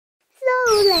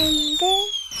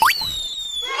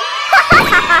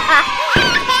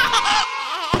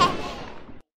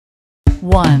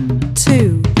1,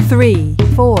 2, 3,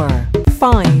 4,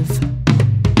 5.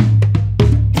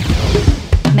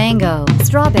 Mango,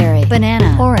 strawberry,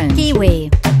 banana, orange, kiwi.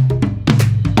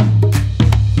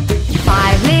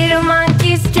 5 little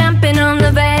monkeys jumping on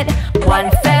the bed. One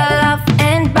fell off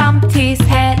and bumped his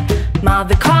head.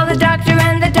 Mother called the doctor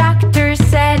and the doctor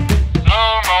said,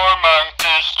 "No more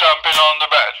monkeys jumping on the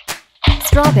bed."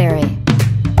 Strawberry.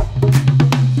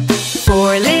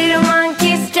 4 little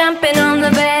monkeys jumping on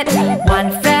the bed.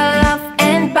 One fell off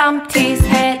and bumped his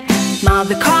head.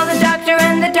 Mother called the doctor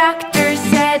and the doctor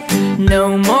said,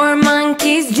 "No more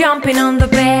monkeys jumping on the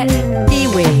bed."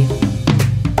 Kiwi.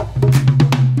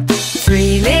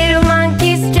 3 little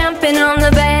monkeys jumping on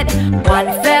the bed.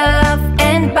 One fell off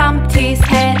and bumped his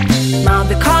head.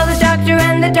 Mother called the doctor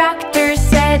and the doctor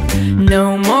said,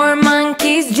 "No more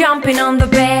monkeys jumping on the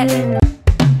bed."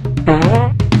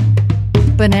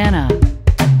 Banana.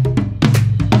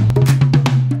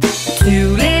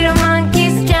 2 little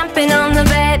monkeys jumping on the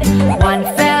bed. One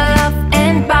fell off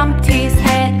and bumped his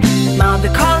head. Mother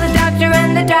called the doctor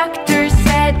and the doctor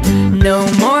said, "No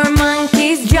more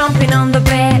monkeys jumping on the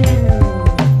bed."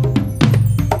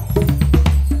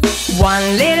 1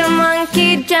 little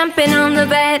monkey jumping on the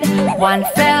bed. One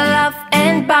fell off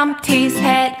and bumped his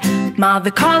head.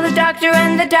 Mother called the doctor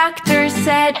and the doctor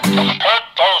said, "Put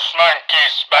those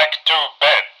monkeys back to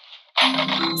bed."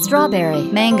 Strawberry,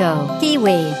 mango,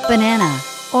 kiwi, banana,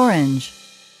 orange.